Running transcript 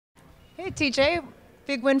Hey, TJ,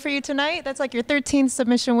 big win for you tonight. That's like your 13th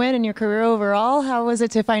submission win in your career overall. How was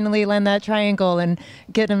it to finally land that triangle and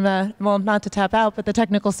get him, well, not to tap out, but the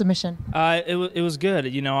technical submission? It was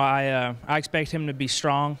good. You know, I expect him to be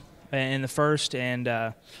strong in the first, and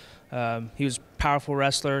he was a powerful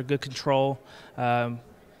wrestler, good control.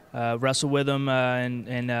 Wrestled with him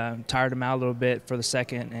and tired him out a little bit for the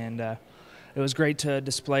second, and it was great to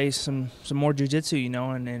display some more jiu-jitsu, you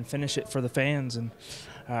know, and finish it for the fans. And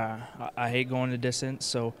I hate going the distance,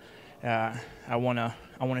 so I wanna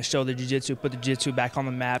show the jiu-jitsu, put the jiu-jitsu back on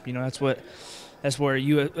the map. You know, that's what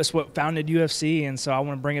founded UFC, and so I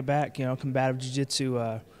want to bring it back. You know, combative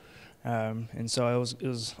jiu-jitsu, and so it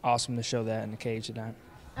was awesome to show that in the cage tonight.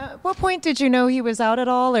 At what point did you know he was out at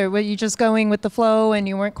all, or were you just going with the flow and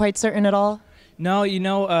you weren't quite certain at all? No, you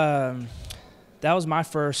know, that was my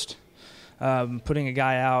first putting a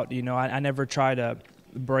guy out. You know, I never try to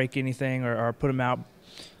break anything or put him out.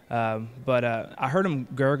 But I heard him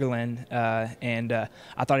gurgling, and I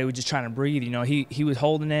thought he was just trying to breathe. You know, he was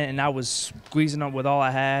holding it, and I was squeezing up with all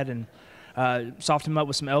I had, and softened him up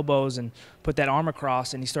with some elbows and put that arm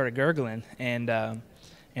across, and he started gurgling. And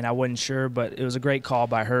I wasn't sure, but it was a great call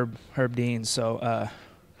by Herb Dean. So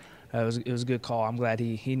it was a good call. I'm glad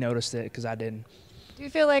he noticed it because I didn't. Do you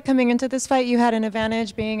feel like coming into this fight you had an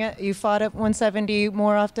advantage, you fought at 170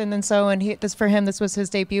 more often than so, and for him this was his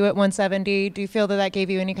debut at 170. Do you feel that gave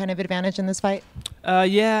you any kind of advantage in this fight?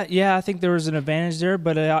 Yeah, I think there was an advantage there,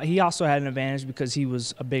 but he also had an advantage because he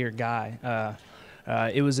was a bigger guy.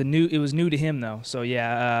 It was new to him though, so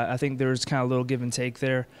yeah, I think there was kind of a little give and take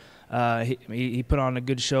there. He put on a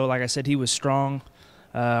good show. Like I said, he was strong.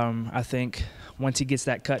 I think once he gets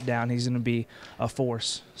that cut down, he's going to be a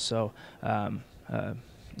force. So.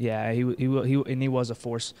 Yeah, he was a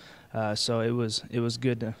force, so it was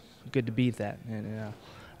good to beat that, and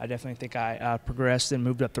I definitely think I progressed and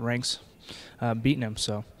moved up the ranks, beating him.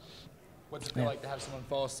 So, what's it feel like to have someone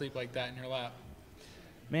fall asleep like that in your lap?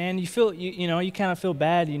 Man, you feel you kind of feel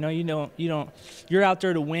bad. You don't you're out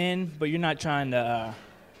there to win, but you're not trying to.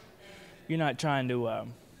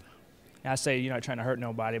 I say you're not trying to hurt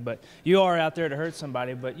nobody, but you are out there to hurt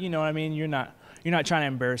somebody. But you know what I mean. You're not trying to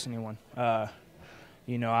embarrass anyone.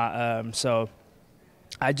 So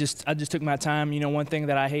I just took my time. You know, one thing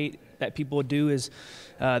that I hate that people do is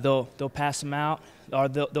they'll pass them out, or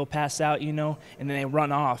they'll pass out, you know, and then they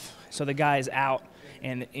run off. So the guy is out,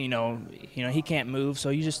 and you know he can't move. So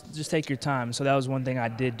you just take your time. So that was one thing I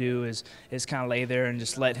did do is kind of lay there and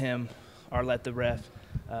just let him or let the ref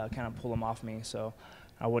kind of pull him off me. So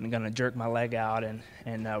I wasn't gonna jerk my leg out and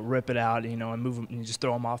rip it out, you know, and move him and just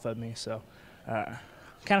throw him off of me. So kind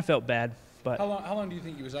of felt bad. But how long do you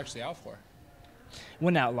think he was actually out for?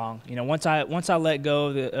 Wasn't out long. You know, once I let go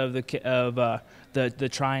of the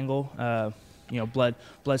triangle, you know, blood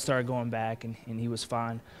started going back, and he was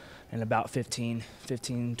fine in about 15,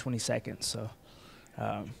 20 seconds. So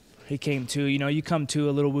he came to. You know, you come to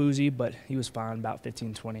a little woozy, but he was fine about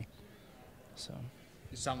 15, 20. So.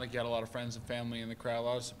 You sound like you had a lot of friends and family in the crowd, a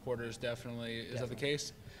lot of supporters. Definitely, is that the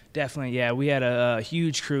case? Definitely, yeah. We had a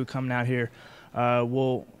huge crew coming out here.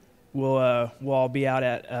 We'll all be out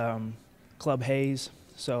at Club Hayes.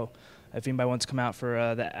 So if anybody wants to come out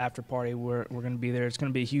for the after party, we're going to be there. It's going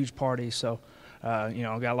to be a huge party. So you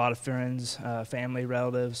know, got a lot of friends, family,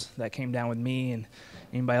 relatives that came down with me, and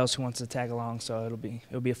anybody else who wants to tag along. So it'll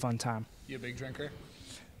be a fun time. You a big drinker?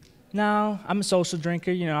 No, I'm a social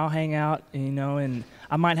drinker. You know, I'll hang out. You know, and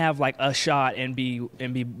I might have like a shot and be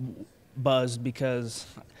buzzed because,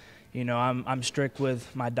 you know, I'm strict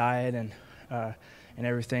with my diet and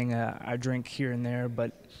everything. I drink here and there,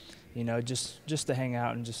 but you know, just to hang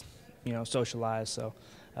out and just, you know, socialize. So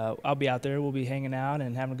I'll be out there. We'll be hanging out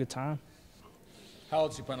and having a good time. How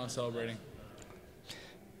else do you plan on celebrating?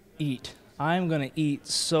 Eat. I'm gonna eat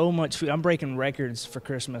so much food. I'm breaking records for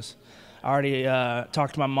Christmas. I already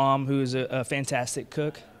talked to my mom, who's a fantastic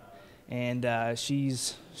cook, and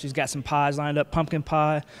she's got some pies lined up: pumpkin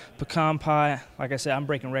pie, pecan pie. Like I said, I'm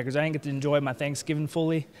breaking records. I didn't get to enjoy my Thanksgiving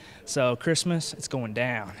fully, so Christmas, it's going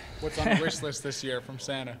down. What's on the wish list this year from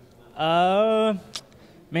Santa?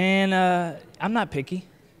 Man, I'm not picky.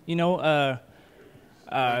 You know, you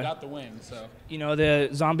got the win, so. You know,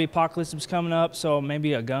 the zombie apocalypse is coming up, so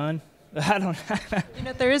maybe a gun. I don't know. You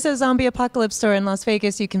know, there is a zombie apocalypse store in Las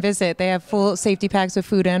Vegas you can visit. They have full safety packs with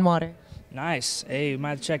food and water. Nice. Hey, we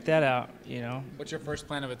might check that out, you know. What's your first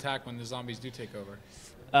plan of attack when the zombies do take over?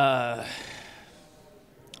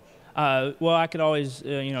 Well, I could always,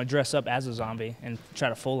 you know, dress up as a zombie and try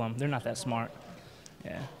to fool them. They're not that smart.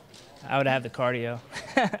 Yeah. I would have the cardio.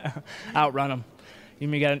 Outrun them.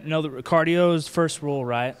 You got to know the cardio is first rule,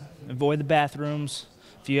 right? Avoid the bathrooms.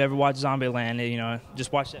 if you ever watch Zombieland, you know,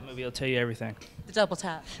 just watch that movie. It'll tell you everything. The double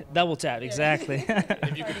tap. Double tap, exactly.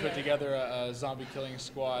 If you could put together a zombie killing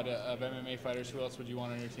squad of MMA fighters, who else would you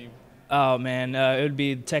want on your team? Oh man, it would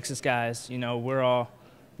be the Texas guys. You know,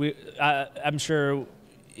 I'm sure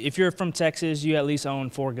if you're from Texas, you at least own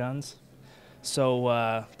 4 guns.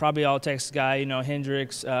 So probably all Texas guy. You know,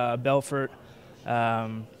 Hendricks, Belfort,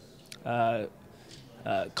 Colton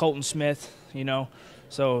Smith. You know,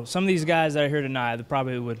 so some of these guys that are here tonight, they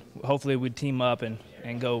probably would, hopefully, would team up and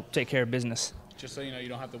go take care of business. Just so you know, you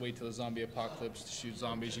don't have to wait till the zombie apocalypse to shoot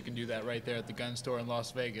zombies. You can do that right there at the gun store in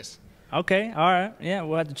Las Vegas. Okay, all right. Yeah,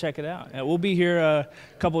 we'll have to check it out. We'll be here a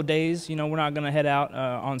couple of days. You know, we're not going to head out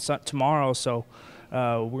on tomorrow, so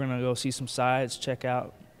we're going to go see some sites, check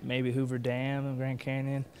out maybe Hoover Dam and Grand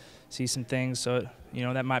Canyon, see some things. So, you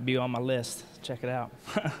know, that might be on my list. Check it out.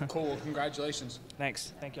 Cool. Well, congratulations.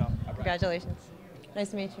 Thanks. Thank y'all. Congratulations. Nice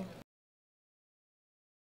to meet you.